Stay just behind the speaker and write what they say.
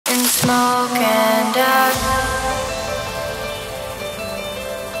smoke and ash.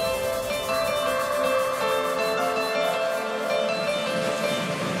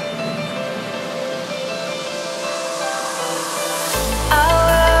 I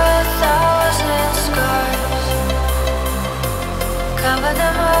wear 1,000 scars, cover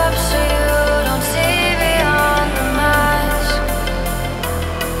them up so you don't see beyond the mask.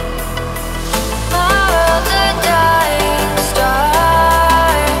 My world's a dying star,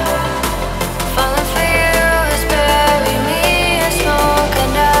 falling for you is bury me in smoke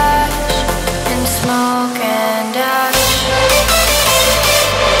and ash, in smoke and ash.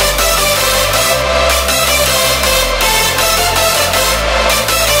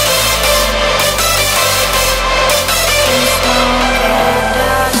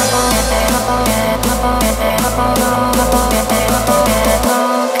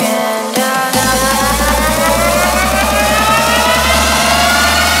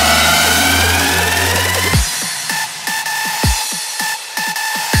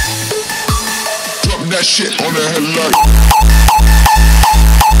 That shit on the headlight.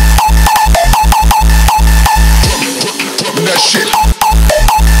 Drop that shit.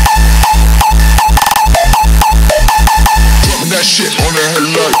 Drop that shit on the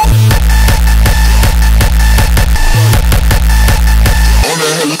headlight. On the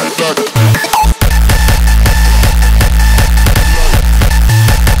headlight.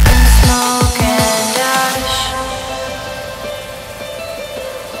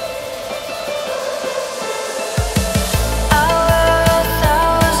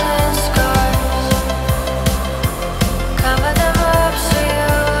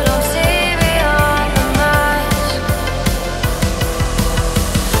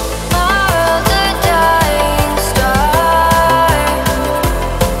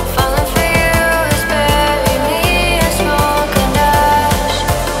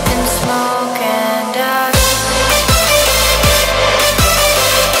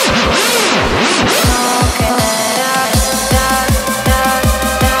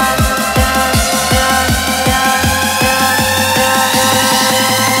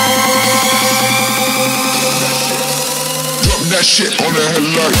 That shit on the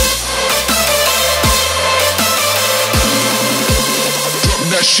headlight. Drop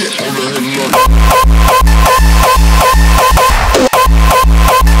that shit on the headlight.